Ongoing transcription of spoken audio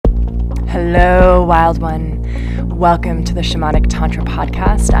Hello, Wild One. Welcome to the Shamanic Tantra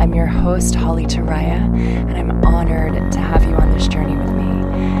Podcast. I'm your host, Holly Taraya, and I'm honored to have you on this journey with me.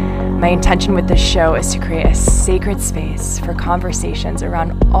 My intention with this show is to create a sacred space for conversations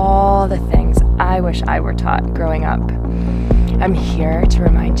around all the things I wish I were taught growing up. I'm here to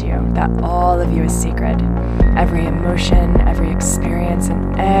remind you that all of you is sacred. Every emotion, every experience,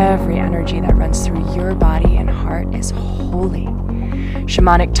 and every energy that runs through your body and heart is holy.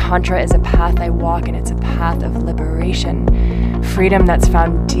 Shamanic Tantra is a path I walk, and it's a path of liberation, freedom that's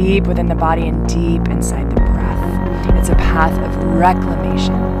found deep within the body and deep inside the breath. It's a path of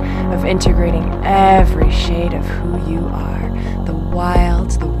reclamation, of integrating every shade of who you are, the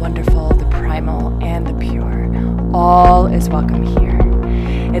wild, the wonderful, the primal, and the pure. All is welcome here.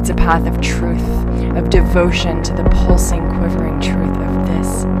 It's a path of truth, of devotion to the pulsing, quivering truth of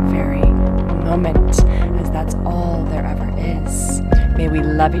this very moment, as that's all there ever is. May we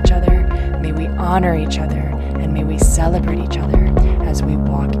love each other, may we honor each other, and may we celebrate each other as we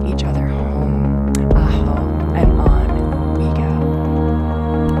walk each other home. Aho, and on we go.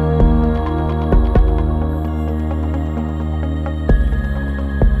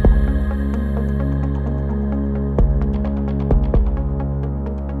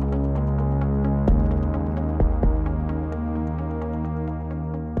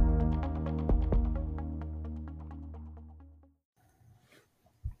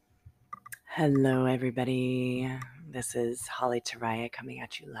 Hello, everybody. This is Holly Taraya coming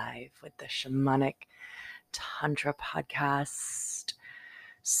at you live with the Shamanic Tantra Podcast.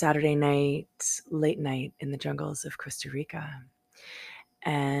 Saturday night, late night in the jungles of Costa Rica.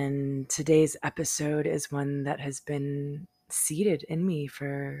 And today's episode is one that has been seated in me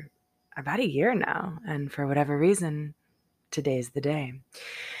for about a year now. And for whatever reason, today's the day.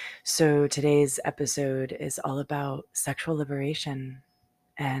 So today's episode is all about sexual liberation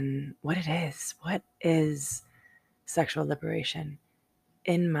and what it is. What is sexual liberation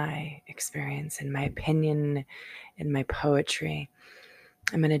in my experience, in my opinion, in my poetry?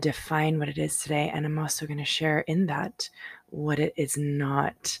 I'm going to define what it is today, and I'm also going to share in that what it is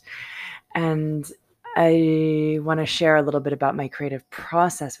not. And I want to share a little bit about my creative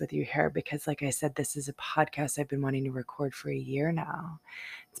process with you here because, like I said, this is a podcast I've been wanting to record for a year now.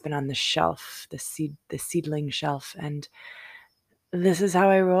 It's been on the shelf, the seedling shelf, and this is how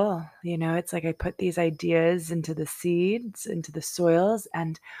I roll. You know, it's like I put these ideas into the seeds, into the soils,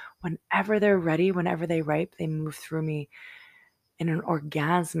 and whenever they're ready, whenever they ripe, they move through me in an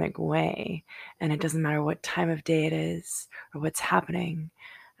orgasmic way. And it doesn't matter what time of day it is or what's happening.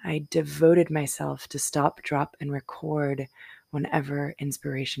 I devoted myself to stop, drop, and record whenever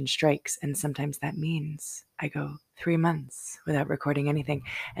inspiration strikes. And sometimes that means I go 3 months without recording anything.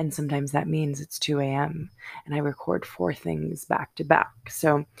 And sometimes that means it's 2 a.m. and I record 4 things back to back.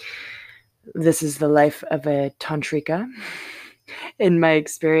 So this is the life of a tantrika. In my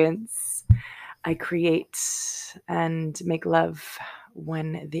experience, I create and make love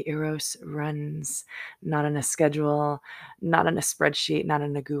when the Eros runs, not on a schedule, not on a spreadsheet, not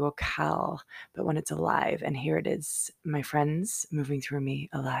on a Google Cal, but when it's alive. And here it is, my friends, moving through me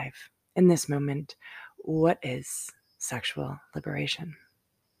alive. In this moment, what is sexual liberation?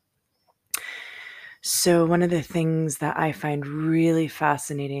 So one of the things that I find really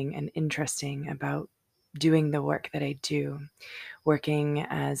fascinating and interesting about doing the work that I do, working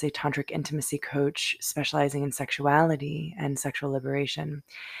as a tantric intimacy coach specializing in sexuality and sexual liberation,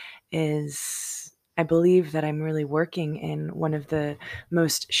 is I believe that I'm really working in one of the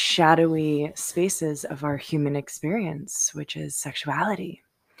most shadowy spaces of our human experience, which is sexuality.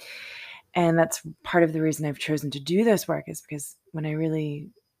 And that's part of the reason I've chosen to do this work, is because when I really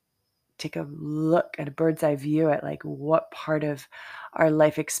take a look at a bird's eye view at like what part of our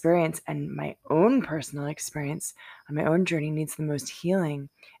life experience and my own personal experience on my own journey needs the most healing,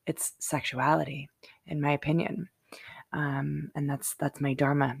 it's sexuality, in my opinion. And that's my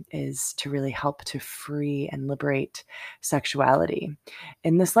dharma, is to really help to free and liberate sexuality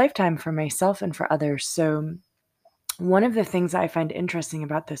in this lifetime for myself and for others. So one of the things I find interesting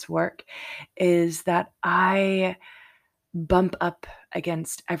about this work is that I bump up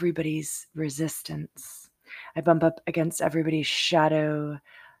against everybody's resistance. I bump up against everybody's shadow,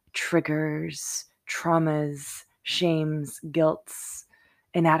 triggers, traumas, shames, guilts,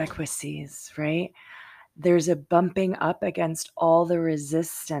 inadequacies, right? There's a bumping up against all the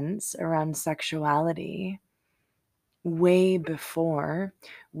resistance around sexuality way before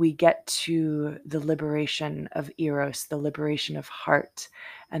we get to the liberation of eros, the liberation of heart,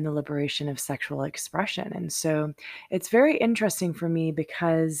 and the liberation of sexual expression. And so it's very interesting for me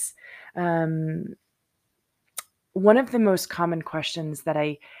because one of the most common questions that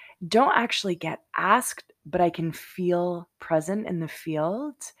I don't actually get asked, but I can feel present in the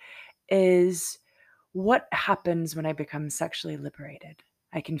field is, what happens when I become sexually liberated?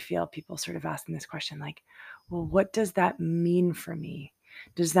 I can feel people sort of asking this question like, well, what does that mean for me?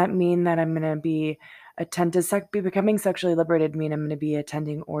 Does that mean that I'm going to be becoming sexually liberated mean I'm going to be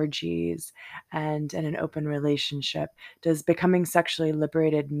attending orgies and in an open relationship? Does becoming sexually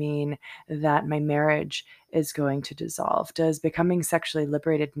liberated mean that my marriage is going to dissolve? Does becoming sexually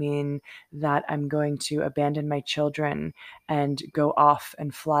liberated mean that I'm going to abandon my children and go off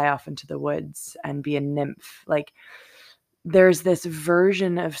and fly off into the woods and be a nymph? Like, there's this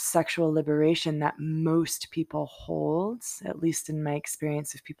version of sexual liberation that most people hold, at least in my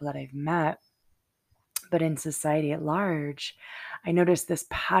experience of people that I've met. But in society at large, I notice this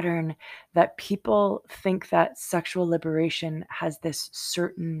pattern that people think that sexual liberation has this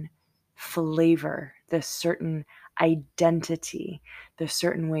certain flavor, this certain identity, this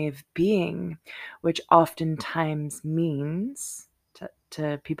certain way of being, which oftentimes means,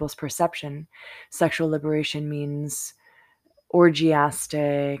 to people's perception, sexual liberation means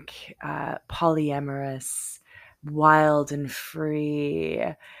orgiastic, polyamorous, wild and free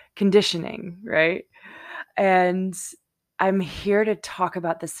conditioning, right? And I'm here to talk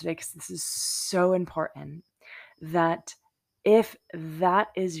about this today because this is so important, that if that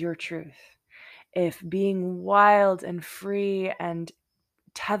is your truth, if being wild and free and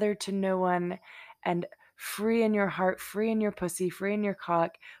tethered to no one and free in your heart, free in your pussy, free in your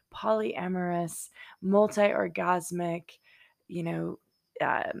cock, polyamorous, multi-orgasmic, you know,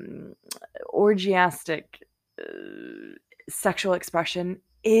 um, orgiastic sexual expression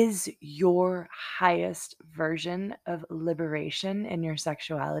is your highest version of liberation in your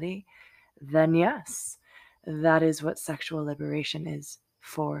sexuality, then yes, that is what sexual liberation is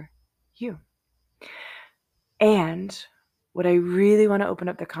for you. And what I really want to open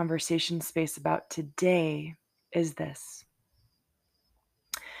up the conversation space about today is this: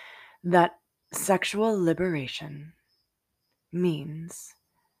 that sexual liberation means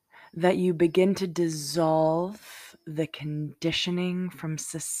that you begin to dissolve the conditioning from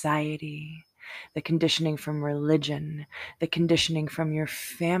society, the conditioning from religion, the conditioning from your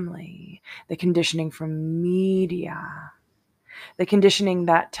family, the conditioning from media, the conditioning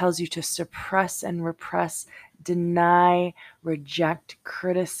that tells you to suppress and repress, deny, reject,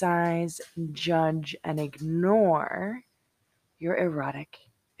 criticize, judge, and ignore your erotic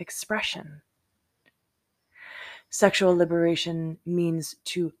expression. Sexual liberation means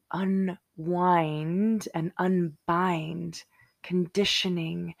to unwind and unbind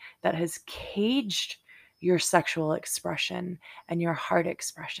conditioning that has caged your sexual expression and your heart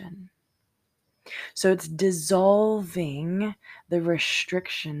expression. So it's dissolving the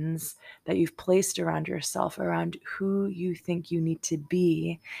restrictions that you've placed around yourself, around who you think you need to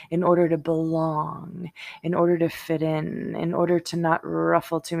be in order to belong, in order to fit in order to not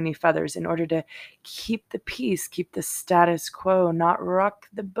ruffle too many feathers, in order to keep the peace, keep the status quo, not rock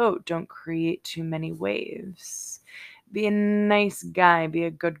the boat, don't create too many waves. Be a nice guy, be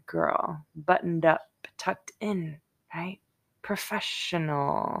a good girl, buttoned up, tucked in, right?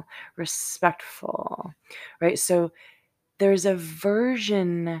 Professional, respectful, right? So there's a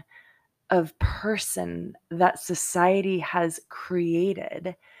version of person that society has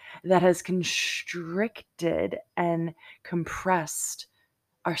created that has constricted and compressed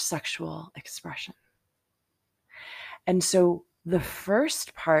our sexual expression. And so the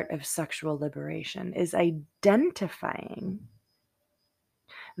first part of sexual liberation is identifying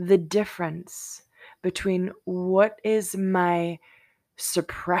the difference between what is my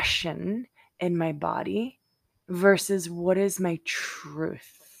suppression in my body versus what is my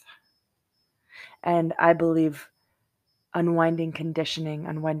truth. And I believe unwinding conditioning,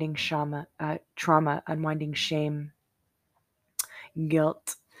 unwinding trauma, unwinding shame,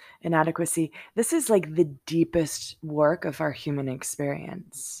 guilt, inadequacy. This is like the deepest work of our human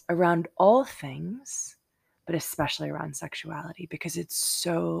experience around all things, but especially around sexuality, because it's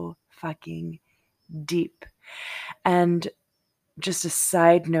so fucking deep. And just a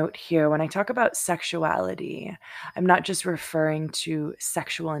side note here, when I talk about sexuality, I'm not just referring to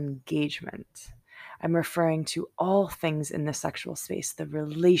sexual engagement. I'm referring to all things in the sexual space: the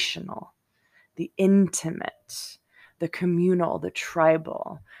relational, the intimate, the communal, the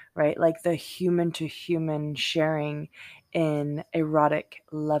tribal, right? Like the human to human sharing in erotic,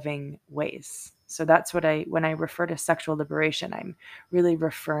 loving ways. So that's what when I refer to sexual liberation, I'm really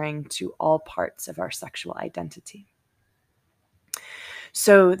referring to all parts of our sexual identity.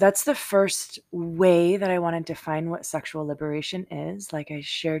 So that's the first way that I want to define what sexual liberation is. Like I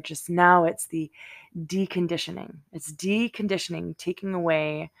shared just now, it's the deconditioning. It's deconditioning, taking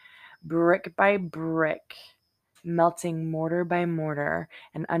away brick by brick, melting mortar by mortar,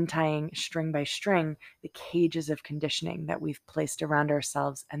 and untying string by string the cages of conditioning that we've placed around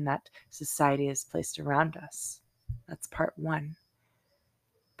ourselves and that society has placed around us. That's part one.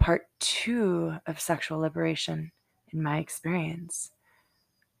 Part two of sexual liberation, in my experience,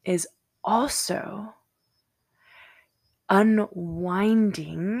 is also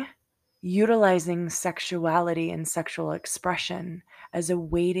unwinding, utilizing sexuality and sexual expression as a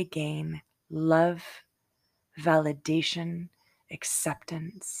way to gain love, validation,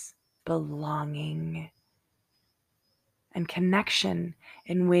 acceptance, belonging, and connection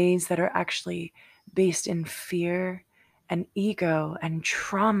in ways that are actually based in fear and ego and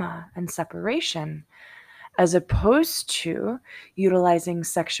trauma and separation, as opposed to utilizing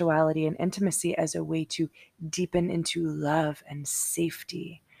sexuality and intimacy as a way to deepen into love and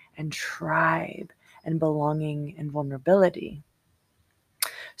safety and tribe and belonging and vulnerability.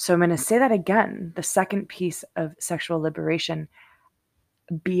 So I'm going to say that again. The second piece of sexual liberation,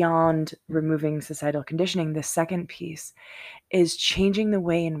 beyond removing societal conditioning, the second piece is changing the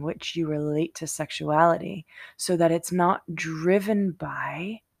way in which you relate to sexuality so that it's not driven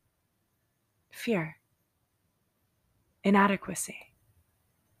by fear, inadequacy,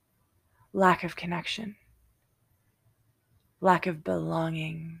 lack of connection, lack of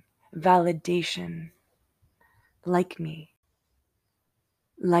belonging, validation. Like me,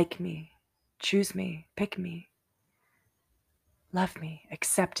 choose me, pick me, love me,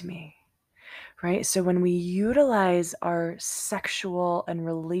 accept me, right? So when we utilize our sexual and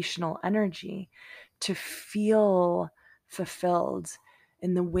relational energy to feel fulfilled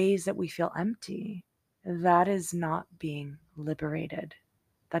in the ways that we feel empty, that is not being liberated.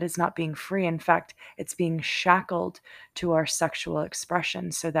 That is not being free. In fact, it's being shackled to our sexual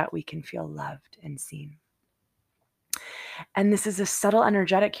expression so that we can feel loved and seen. And this is a subtle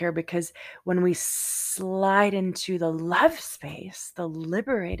energetic here because when we slide into the love space, the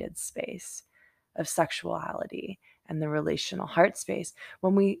liberated space of sexuality and the relational heart space,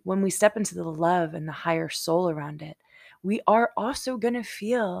 when we step into the love and the higher soul around it, we are also going to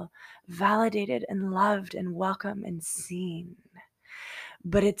feel validated and loved and welcome and seen.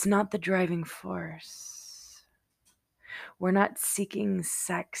 But it's not the driving force. We're not seeking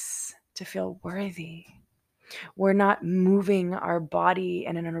sex to feel worthy. We're not moving our body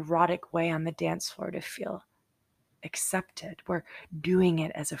in an erotic way on the dance floor to feel accepted. We're doing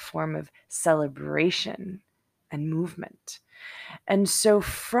it as a form of celebration and movement. And so,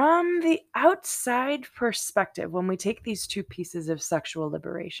 from the outside perspective, when we take these two pieces of sexual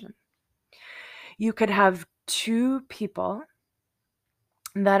liberation, you could have two people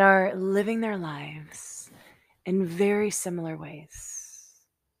that are living their lives in very similar ways.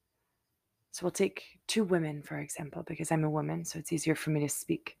 So we'll take two women, for example, because I'm a woman, so it's easier for me to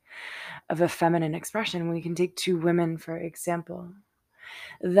speak of a feminine expression. We can take two women, for example,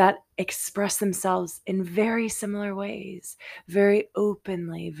 that express themselves in very similar ways, very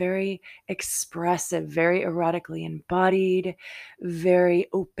openly, very expressive, very erotically embodied, very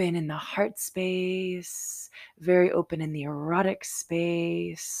open in the heart space, very open in the erotic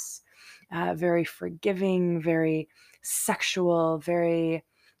space, very forgiving, very sexual, very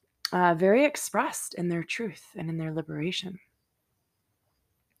expressed in their truth and in their liberation.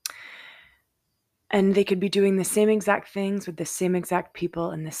 And they could be doing the same exact things with the same exact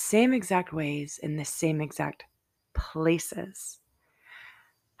people in the same exact ways in the same exact places.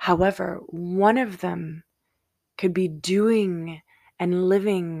 However, one of them could be doing and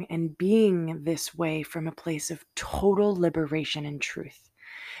living and being this way from a place of total liberation and truth,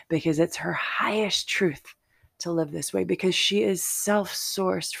 because it's her highest truth to live this way, because she is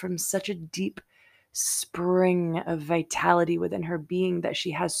self-sourced from such a deep spring of vitality within her being that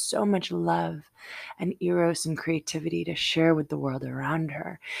she has so much love and eros and creativity to share with the world around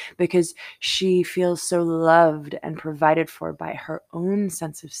her, because she feels so loved and provided for by her own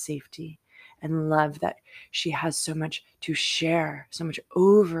sense of safety and love, that she has so much to share, so much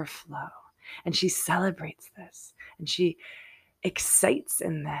overflow, and she celebrates this and she excites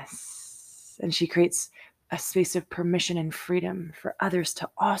in this, and she creates a space of permission and freedom for others to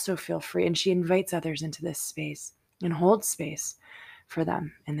also feel free, and she invites others into this space and holds space for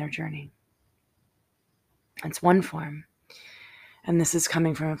them in their journey. It's one form, and this is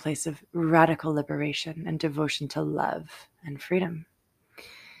coming from a place of radical liberation and devotion to love and freedom.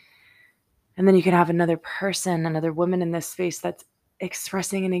 And then you can have another person, another woman in this space that's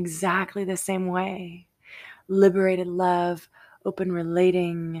expressing in exactly the same way: liberated love, open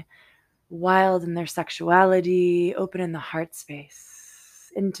relating, wild in their sexuality, open in the heart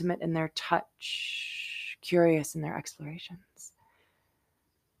space, intimate in their touch, curious in their explorations.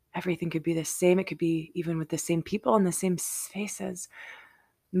 Everything could be the same. It could be even with the same people in the same spaces.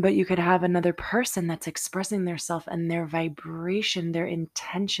 But you could have another person that's expressing their self, and their vibration, their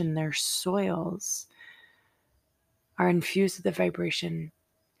intention, their soils are infused with the vibration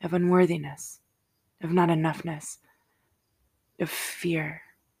of unworthiness, of not enoughness, of fear,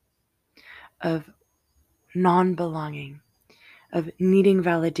 of non-belonging, of needing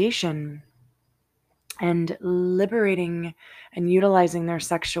validation, and liberating and utilizing their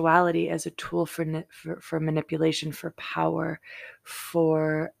sexuality as a tool for manipulation, for power,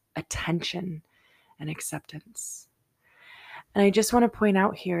 for attention and acceptance. And I just want to point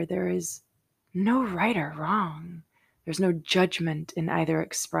out here, there is no right or wrong. There's no judgment in either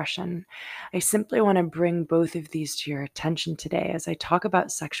expression. I simply want to bring both of these to your attention today as I talk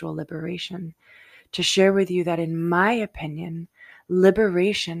about sexual liberation, to share with you that, in my opinion,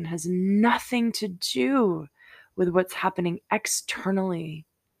 liberation has nothing to do with what's happening externally.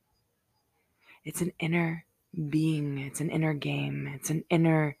 It's an inner being, it's an inner game, it's an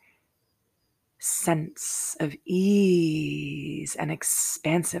inner sense of ease and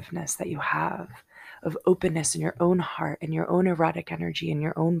expansiveness that you have, of openness in your own heart and your own erotic energy in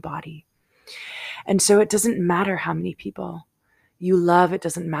your own body. And so it doesn't matter how many people you love. It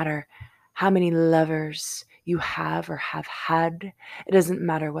doesn't matter how many lovers you have or have had. It doesn't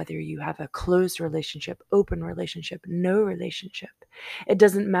matter whether you have a closed relationship, open relationship, no relationship. It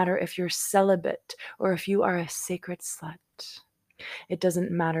doesn't matter if you're celibate or if you are a sacred slut. It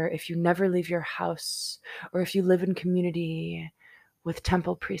doesn't matter if you never leave your house or if you live in community with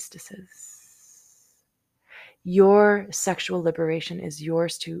temple priestesses. Your sexual liberation is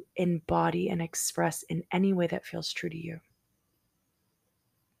yours to embody and express in any way that feels true to you.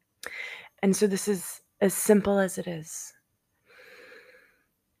 And so this is as simple as it is.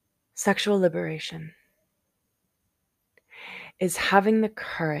 Sexual liberation is having the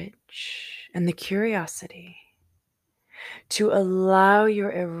courage and the curiosity to allow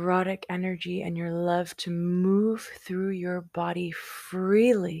your erotic energy and your love to move through your body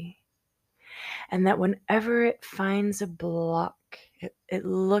freely. And that whenever it finds a block, it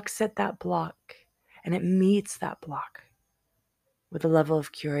looks at that block and it meets that block with a level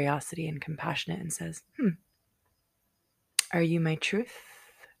of curiosity and compassion and says, are you my truth?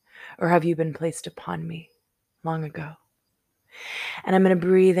 Or have you been placed upon me long ago? And I'm going to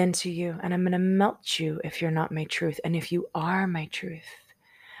breathe into you and I'm going to melt you if you're not my truth. And if you are my truth,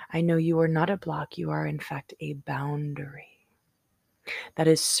 I know you are not a block. You are, in fact, a boundary that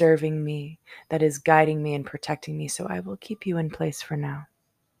is serving me, that is guiding me and protecting me. So I will keep you in place for now.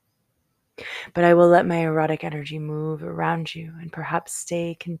 But I will let my erotic energy move around you and perhaps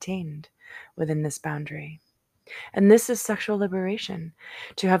stay contained within this boundary. And this is sexual liberation,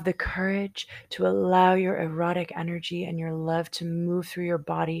 to have the courage to allow your erotic energy and your love to move through your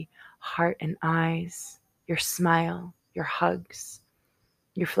body, heart, and eyes, your smile, your hugs,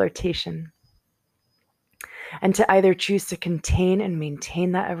 your flirtation. And to either choose to contain and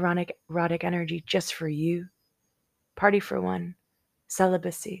maintain that erotic energy just for you, party for one,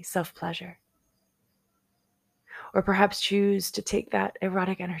 celibacy, self-pleasure. Or perhaps choose to take that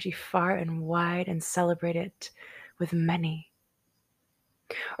erotic energy far and wide and celebrate it with many.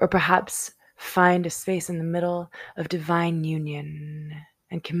 Or perhaps find a space in the middle of divine union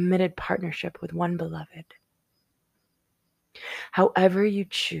and committed partnership with one beloved. However you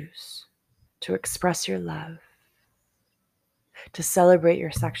choose to express your love, to celebrate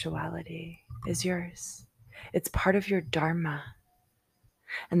your sexuality, is yours. It's part of your dharma.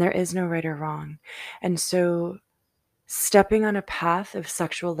 And there is no right or wrong. And so stepping on a path of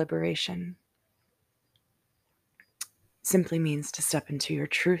sexual liberation simply means to step into your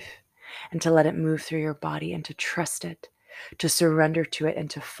truth and to let it move through your body and to trust it, to surrender to it and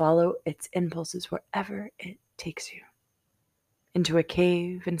to follow its impulses wherever it takes you. Into a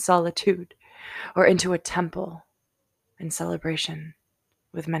cave in solitude or into a temple in celebration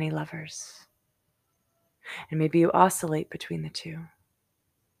with many lovers. And maybe you oscillate between the two.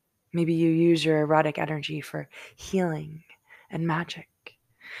 Maybe you use your erotic energy for healing and magic.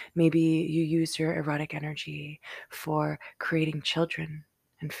 Maybe you use your erotic energy for creating children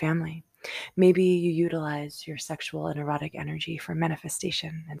and family. Maybe you utilize your sexual and erotic energy for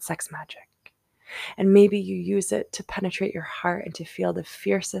manifestation and sex magic. And maybe you use it to penetrate your heart and to feel the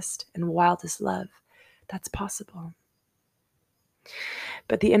fiercest and wildest love that's possible.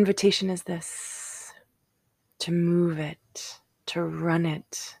 But the invitation is this: to move it, to run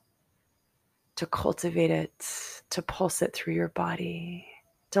it, to cultivate it, to pulse it through your body.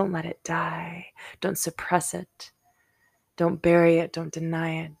 Don't let it die. Don't suppress it. Don't bury it. Don't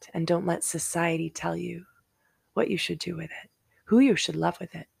deny it. And don't let society tell you what you should do with it, who you should love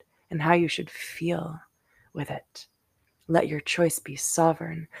with it, and how you should feel with it. Let your choice be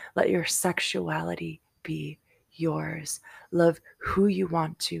sovereign. Let your sexuality be yours. Love who you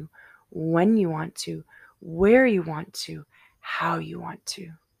want to, when you want to, where you want to, how you want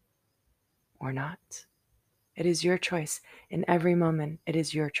to, or not. It is your choice. In every moment, it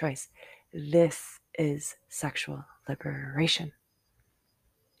is your choice. This is sexual liberation.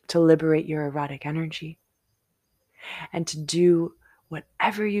 To liberate your erotic energy and to do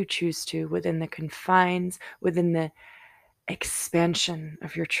whatever you choose to within the confines, within the expansion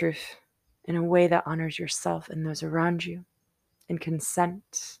of your truth in a way that honors yourself and those around you in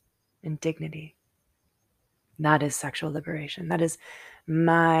consent and dignity. That is sexual liberation. That is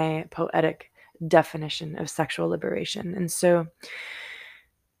my poetic definition of sexual liberation. And so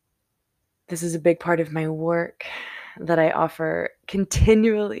this is a big part of my work that I offer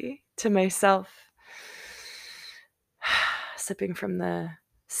continually to myself, sipping from the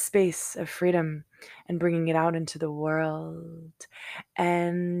space of freedom and bringing it out into the world.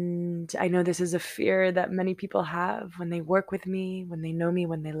 And I know this is a fear that many people have when they work with me, when they know me,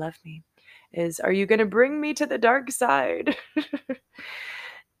 when they love me, is, are you going to bring me to the dark side?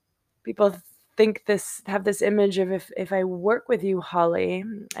 People have this image of if I work with you, Holly,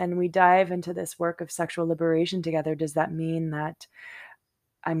 and we dive into this work of sexual liberation together, does that mean that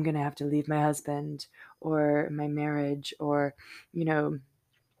I'm going to have to leave my husband or my marriage or,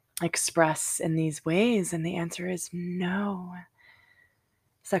 express in these ways? And the answer is no.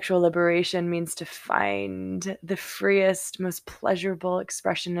 Sexual liberation means to find the freest, most pleasurable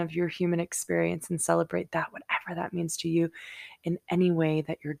expression of your human experience and celebrate that, whatever that means to you, in any way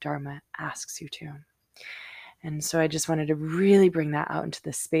that your Dharma asks you to. And so I just wanted to really bring that out into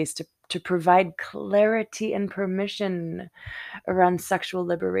the space to provide clarity and permission around sexual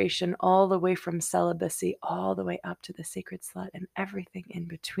liberation, all the way from celibacy, all the way up to the sacred slut and everything in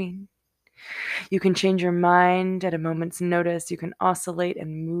between. You can change your mind at a moment's notice. You can oscillate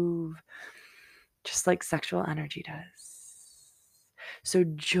and move just like sexual energy does. So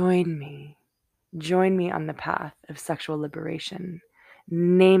join me on the path of sexual liberation.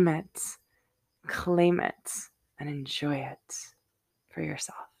 Name it, claim it, and enjoy it for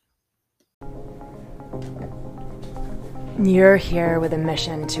yourself. You're here with a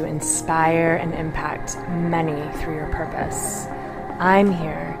mission to inspire and impact many through your purpose. I'm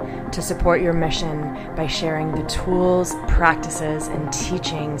here to support your mission by sharing the tools, practices, and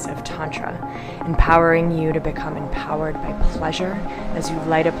teachings of Tantra, empowering you to become empowered by pleasure as you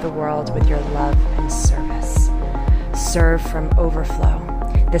light up the world with your love and service. Serve from overflow.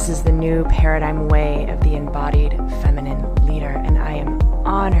 This is the new paradigm way of the embodied feminine leader, and I am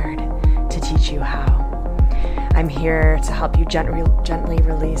honored to teach you how. I'm here to help you gently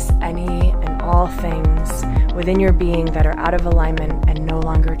release any and all things within your being that are out of alignment and no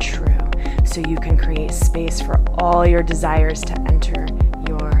longer true, so you can create space for all your desires to enter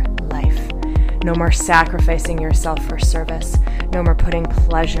your life. No more sacrificing yourself for service. No more putting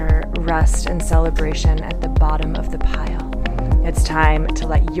pleasure, rest, and celebration at the bottom of the pile. It's time to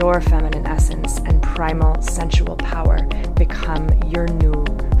let your feminine essence and primal sensual power become your new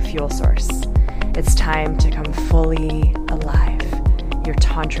fuel source. It's time to come fully alive. Your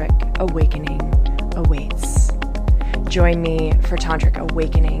tantric awakening awaits. Join me for Tantric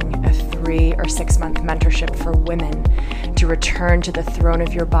Awakening, a 3 or 6 month mentorship for women to return to the throne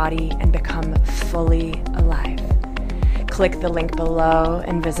of your body and become fully alive. Click the link below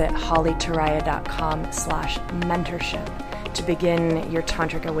and visit hollytaraya.com/mentorship to begin your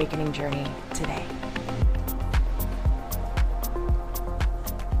Tantric Awakening journey today.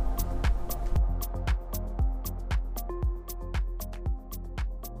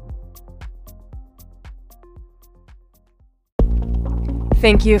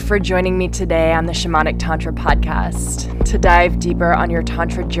 Thank you for joining me today on the Shamanic Tantra podcast. To dive deeper on your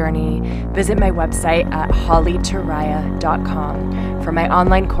Tantra journey, visit my website at hollytaraya.com for my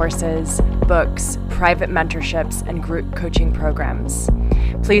online courses, books, private mentorships, and group coaching programs.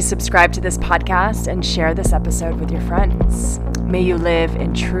 Please subscribe to this podcast and share this episode with your friends. May you live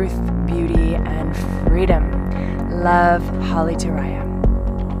in truth, beauty, and freedom. Love, Holly Taraya.